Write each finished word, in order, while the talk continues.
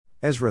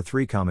Ezra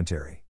 3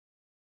 Commentary.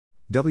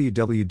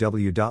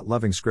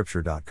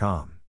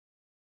 www.lovingscripture.com.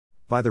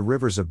 By the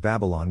rivers of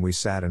Babylon we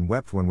sat and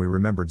wept when we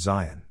remembered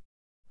Zion.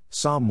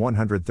 Psalm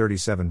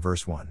 137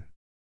 verse 1.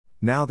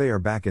 Now they are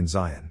back in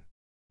Zion.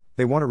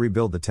 They want to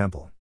rebuild the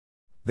temple.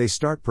 They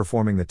start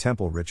performing the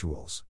temple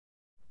rituals.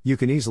 You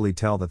can easily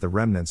tell that the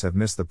remnants have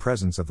missed the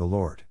presence of the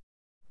Lord.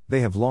 They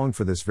have longed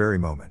for this very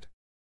moment.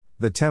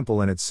 The temple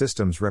and its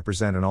systems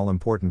represent an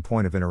all-important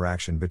point of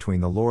interaction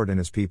between the Lord and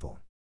His people.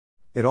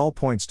 It all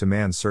points to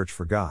man's search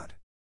for God.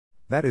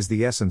 That is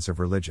the essence of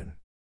religion.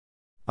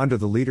 Under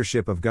the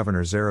leadership of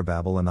Governor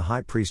Zerubbabel and the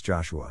high priest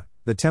Joshua,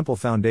 the temple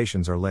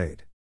foundations are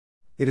laid.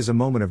 It is a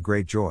moment of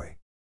great joy.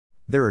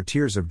 There are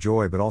tears of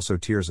joy but also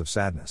tears of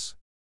sadness.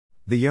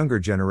 The younger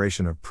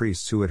generation of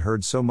priests who had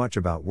heard so much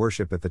about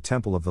worship at the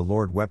temple of the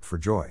Lord wept for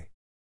joy.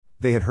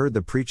 They had heard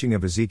the preaching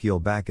of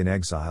Ezekiel back in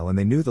exile and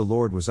they knew the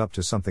Lord was up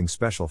to something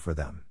special for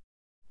them.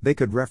 They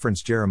could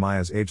reference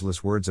Jeremiah's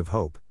ageless words of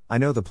hope, "I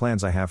know the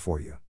plans I have for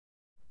you."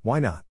 Why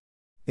not?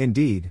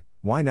 Indeed,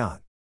 why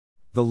not?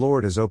 The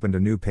Lord has opened a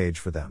new page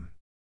for them.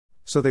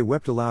 So they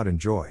wept aloud in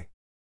joy.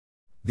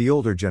 The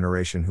older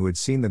generation who had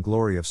seen the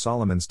glory of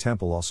Solomon's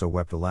temple also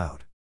wept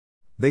aloud.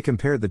 They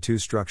compared the two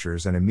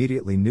structures and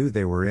immediately knew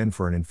they were in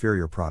for an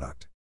inferior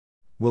product.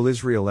 Will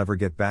Israel ever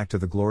get back to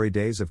the glory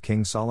days of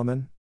King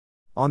Solomon?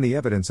 On the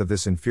evidence of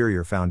this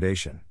inferior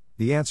foundation,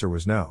 the answer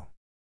was no.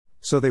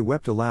 So they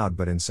wept aloud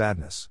but in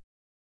sadness.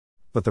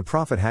 But the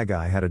prophet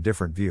Haggai had a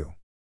different view.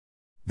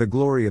 The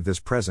glory of this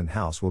present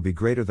house will be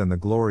greater than the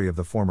glory of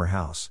the former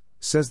house,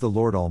 says the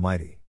Lord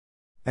Almighty.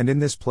 And in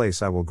this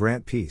place I will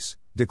grant peace,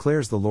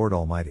 declares the Lord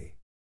Almighty.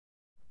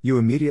 You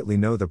immediately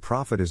know the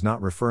prophet is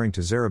not referring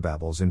to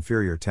Zerubbabel's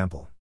inferior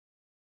temple.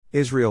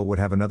 Israel would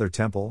have another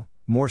temple,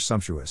 more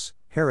sumptuous,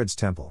 Herod's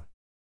temple.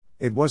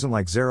 It wasn't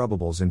like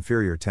Zerubbabel's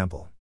inferior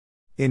temple.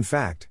 In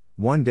fact,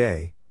 one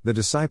day, the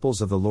disciples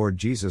of the Lord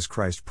Jesus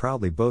Christ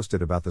proudly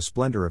boasted about the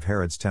splendor of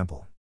Herod's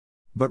temple.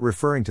 But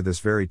referring to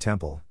this very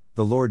temple,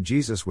 the Lord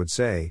Jesus would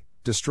say,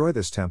 "Destroy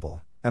this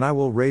temple, and I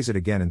will raise it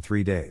again in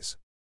 3 days."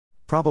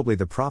 Probably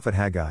the prophet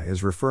Haggai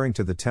is referring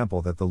to the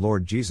temple that the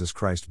Lord Jesus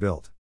Christ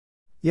built.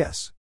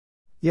 Yes.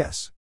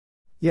 Yes.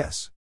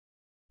 Yes.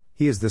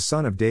 He is the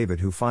son of David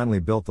who finally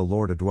built the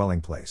Lord a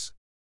dwelling place.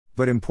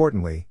 But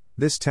importantly,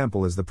 this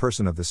temple is the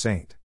person of the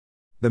saint.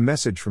 The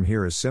message from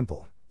here is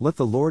simple: let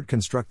the Lord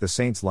construct the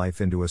saint's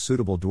life into a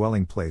suitable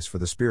dwelling place for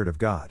the Spirit of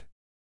God.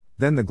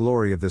 Then the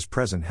glory of this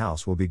present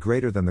house will be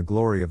greater than the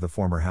glory of the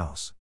former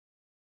house.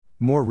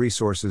 More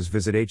resources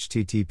visit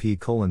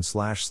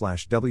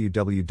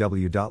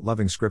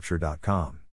http://www.lovingscripture.com.